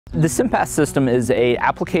The SIMPAS system is an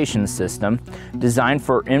application system designed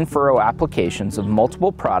for in-furrow applications of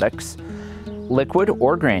multiple products, liquid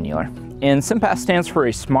or granular. And SIMPAS stands for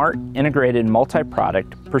a Smart Integrated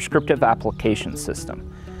Multi-Product Prescriptive Application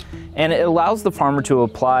System. And it allows the farmer to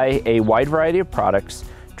apply a wide variety of products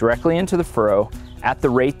directly into the furrow at the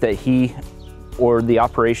rate that he or the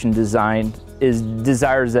operation desires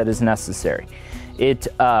that is necessary. It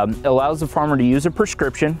allows the farmer to use a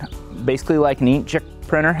prescription, basically like an inkjet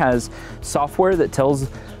printer has software that tells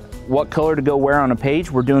what color to go where on a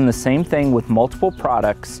page. We're doing the same thing with multiple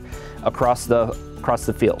products across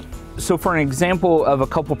the field. So for an example of a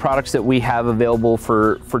couple products that we have available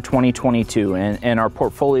for 2022, and our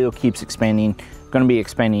portfolio keeps expanding, going to be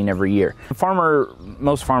expanding every year.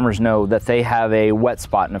 Most farmers know that they have a wet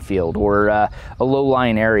spot in a field or a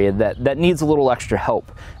low-lying area that needs a little extra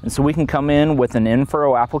help. And so we can come in with an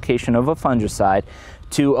in-furrow application of a fungicide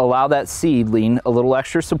to allow that seedling a little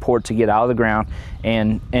extra support to get out of the ground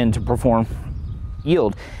and to perform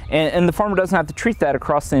yield. And the farmer doesn't have to treat that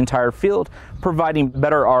across the entire field, providing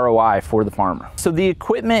better ROI for the farmer. So the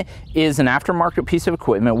equipment is an aftermarket piece of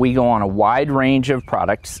equipment. We go on a wide range of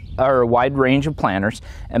products, or a wide range of planters,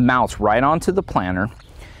 and mounts right onto the planter.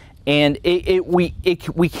 And we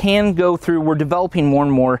can go through, we're developing more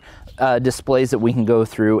and more displays that we can go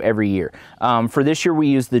through every year. For this year we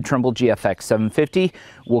use the Trimble GFX 750.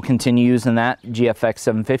 We'll continue using that GFX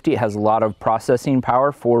 750. It has a lot of processing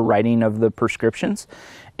power for writing of the prescriptions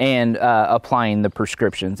and applying the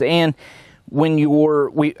prescriptions. And when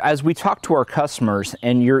as we talk to our customers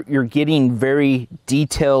and you're getting very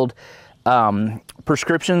detailed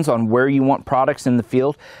prescriptions on where you want products in the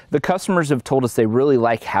field, the customers have told us they really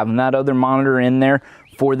like having that other monitor in there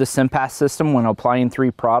for the SIMPAS system when applying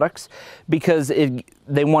 3 products, because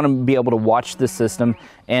they want to be able to watch the system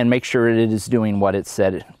and make sure it is doing what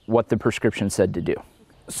the prescription said to do.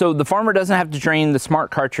 So the farmer doesn't have to drain the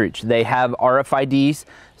smart cartridge. They have RFID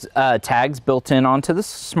tags built in onto the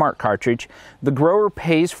smart cartridge. The grower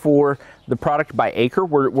pays for the product by acre.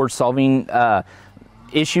 We're solving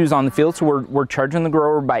issues on the field, so we're charging the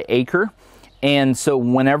grower by acre. And so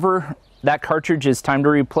whenever that cartridge is time to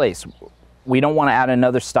replace, we don't want to add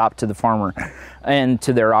another stop to the farmer and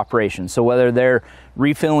to their operation. So whether they're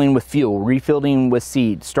refilling with fuel, refilling with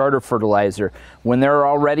seed, starter fertilizer, when they're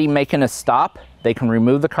already making a stop, they can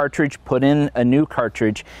remove the cartridge, put in a new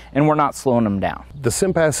cartridge, and we're not slowing them down. The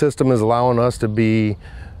SIMPAS system is allowing us to be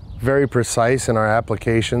very precise in our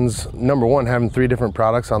applications. Number one, having 3 different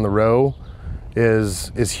products on the row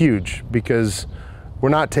is huge, because we're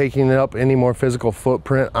not taking up any more physical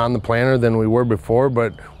footprint on the planter than we were before,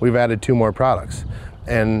 but we've added 2 more products.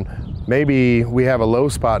 And maybe we have a low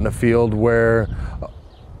spot in the field where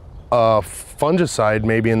a fungicide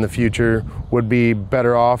maybe in the future would be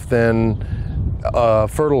better off than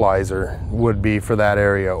fertilizer would be for that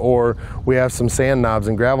area. Or we have some sand knobs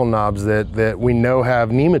and gravel knobs that we know have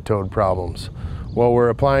nematode problems. Well, we're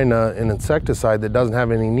applying an insecticide that doesn't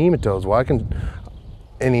have any nematodes. Well,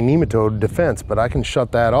 any nematode defense, but I can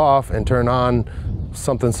shut that off and turn on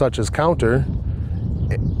something such as counter,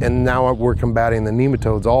 and now we're combating the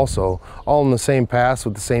nematodes also, all in the same pass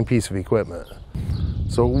with the same piece of equipment.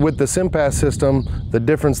 So with the SIMPAS system, the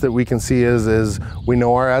difference that we can see is we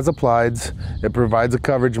know our as applieds, it provides a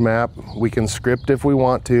coverage map, we can script if we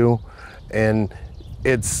want to, and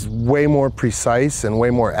it's way more precise and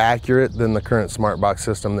way more accurate than the current SmartBox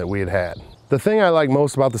system that we had. The thing I like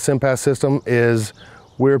most about the SIMPAS system is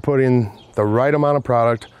we're putting the right amount of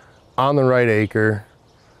product on the right acre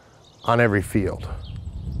on every field.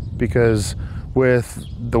 Because with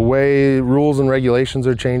the way rules and regulations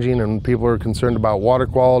are changing and people are concerned about water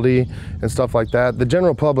quality and stuff like that, the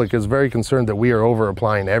general public is very concerned that we are over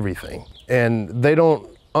applying everything. And they don't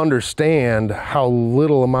understand how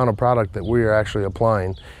little amount of product that we are actually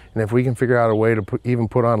applying. And if we can figure out a way to even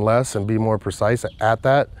put on less and be more precise at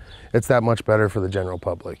that, it's that much better for the general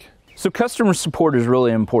public. So customer support is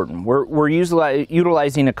really important. We're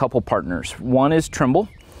utilizing a couple partners. One is Trimble.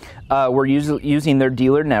 We're using their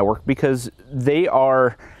dealer network because they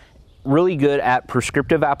are really good at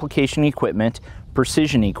prescriptive application equipment,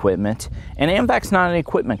 precision equipment, and AMVAC's not an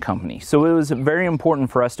equipment company. So it was very important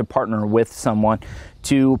for us to partner with someone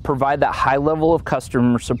to provide that high level of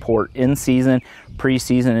customer support in season,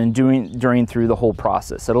 pre-season, and during through the whole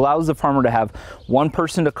process. It allows the farmer to have one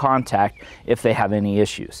person to contact if they have any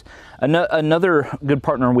issues. Another good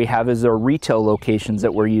partner we have is our retail locations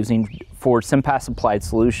that we're using for SIMPAS Applied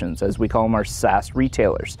Solutions, as we call them, our SaaS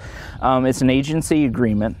retailers. It's an agency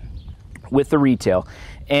agreement with the retail,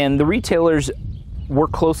 and the retailers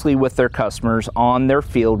work closely with their customers on their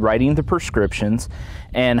field, writing the prescriptions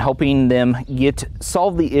and helping them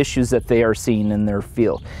solve the issues that they are seeing in their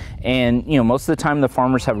field. And most of the time the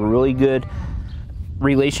farmers have a really good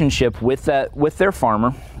relationship with their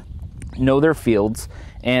farmer, know their fields,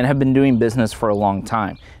 and have been doing business for a long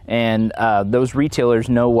time. And those retailers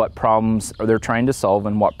know what problems they're trying to solve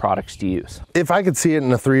and what products to use. If I could see it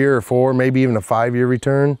in a 3-year or 4, maybe even a 5-year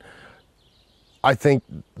return, I think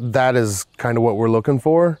that is kind of what we're looking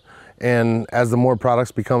for. And as the more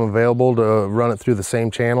products become available to run it through the same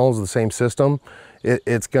channels, the same system,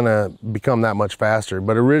 it's going to become that much faster.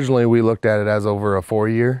 But originally we looked at it as over a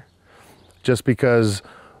 4-year, just because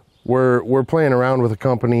we're playing around with a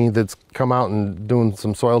company that's come out and doing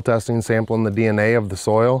some soil testing, sampling the DNA of the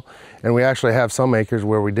soil. And we actually have some acres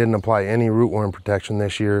where we didn't apply any rootworm protection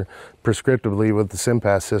this year prescriptively with the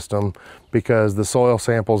SIMPAS system, because the soil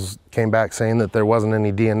samples came back saying that there wasn't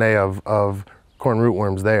any DNA of corn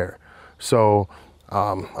rootworms there. So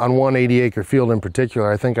on one 80-acre field in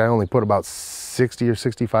particular, I think I only put about 60 or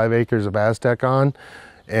 65 acres of Aztec on,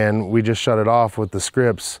 and we just shut it off with the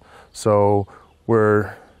scripts. So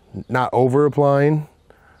we're not over applying,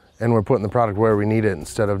 and we're putting the product where we need it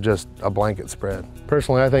instead of just a blanket spread.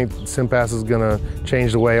 Personally, I think SIMPAS is going to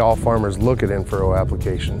change the way all farmers look at in-furrow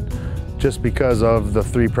application, just because of the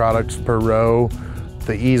 3 products per row,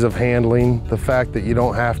 the ease of handling, the fact that you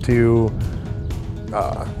don't have to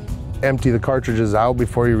empty the cartridges out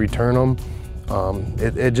before you return them.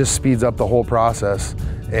 It just speeds up the whole process.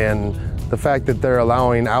 And the fact that they're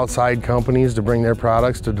allowing outside companies to bring their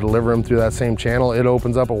products to deliver them through that same channel, it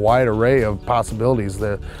opens up a wide array of possibilities.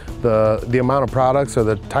 The amount of products or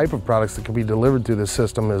the type of products that can be delivered through this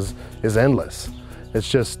system is endless. It's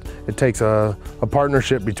just, it takes a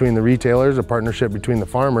partnership between the retailers, a partnership between the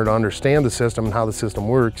farmer to understand the system and how the system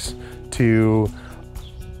works, to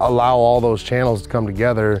allow all those channels to come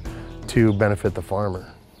together to benefit the farmer.